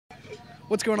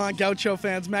What's going on, Gaucho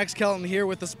fans? Max Kelton here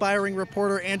with aspiring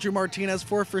reporter Andrew Martinez,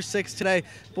 4 for 6 today.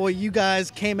 Boy, you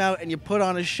guys came out and you put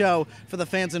on a show for the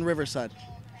fans in Riverside.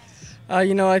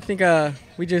 I think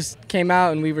we just came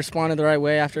out and we responded the right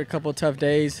way after a couple of tough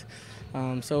days.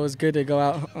 So it was good to go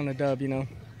out on a dub,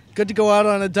 Good to go out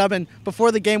on a dub, and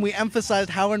before the game we emphasized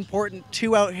how important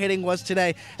two-out hitting was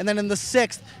today. And then in the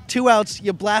 6th, 2 outs,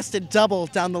 you blasted double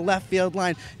down the left field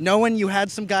line. Knowing you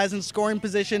had some guys in scoring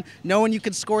position, knowing you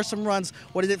could score some runs,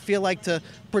 what did it feel like to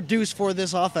produce for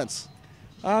this offense?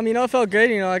 It felt good.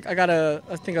 I got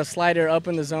a slider up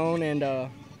in the zone, and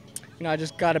I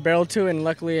just got a barrel to it, and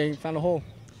luckily I found a hole.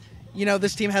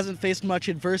 This team hasn't faced much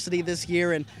adversity this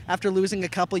year, and after losing a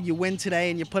couple, you win today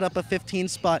and you put up a 15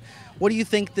 spot. What do you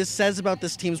think this says about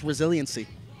this team's resiliency?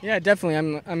 Yeah,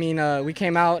 definitely. We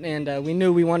came out and we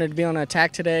knew we wanted to be on an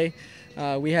attack today.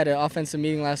 We had an offensive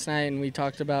meeting last night, and we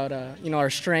talked about our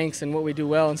strengths and what we do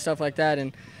well and stuff like that.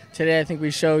 And today I think we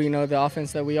show the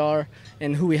offense that we are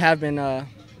and who we have been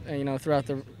throughout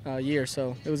the year.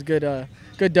 So it was good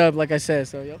dub, like I said.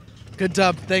 So yep. Good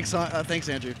dub. Thanks,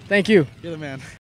 Andrew. Thank you. You're the man.